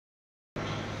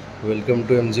Welcome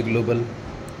to MG Global.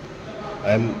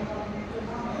 I am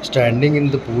standing in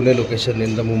the Pune location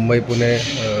in the Mumbai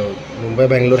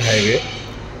Bangalore highway.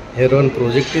 Here on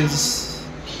project is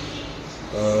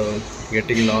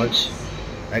getting launched.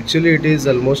 Actually, it is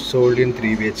almost sold in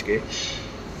 3 BHK.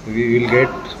 We will get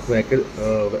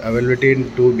availability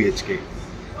in 2 BHK.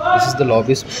 This is the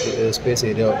lobby space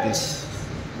area of this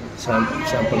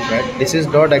sample flat. This is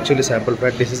not actually sample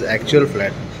flat. This is actual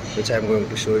flat, which I am going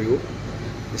to show you.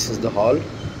 This is the hall.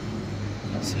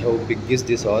 See how big is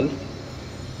this hall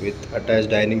with attached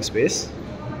dining space,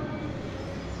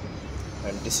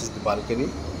 and this is the balcony.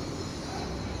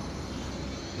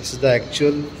 This is the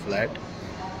actual flat.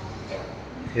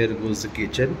 Here goes the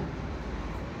kitchen.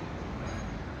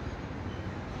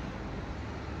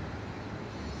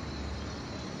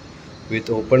 With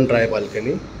open dry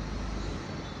balcony.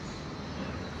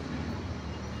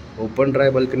 Open dry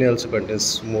balcony also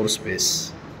contains more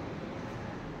space.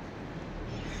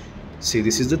 See,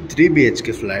 this is the 3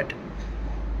 BHK flat.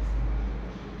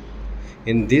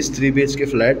 In this 3 BHK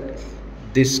flat,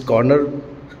 this corner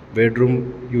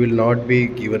bedroom you will not be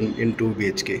given in 2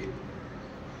 BHK.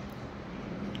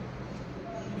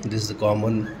 This is the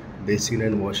common basin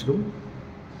and washroom.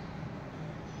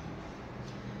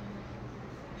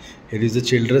 Here is the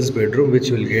children's bedroom, which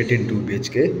you will get in 2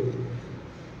 BHK.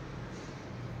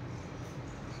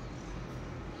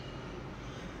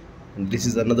 And this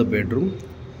is another bedroom.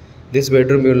 This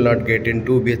bedroom you will not get in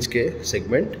 2 BHK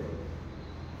segment.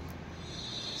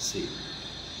 See,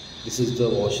 this is the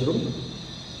washroom.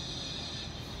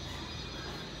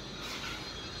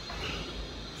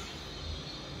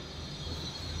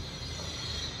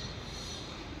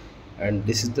 And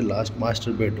this is the last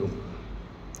master bedroom.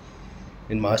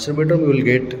 In master bedroom you will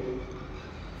get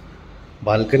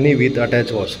balcony with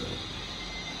attached washroom.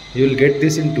 You will get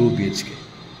this in 2 BHK.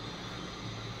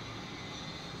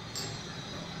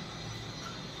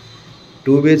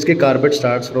 Two BHK carpet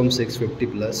starts from 650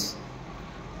 plus.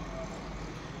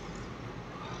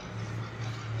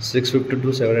 650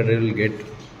 to 700 will get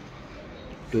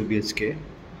 2 BHK.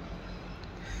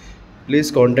 Please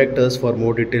contact us for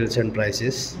more details and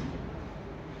prices.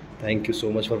 Thank you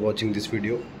so much for watching this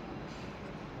video.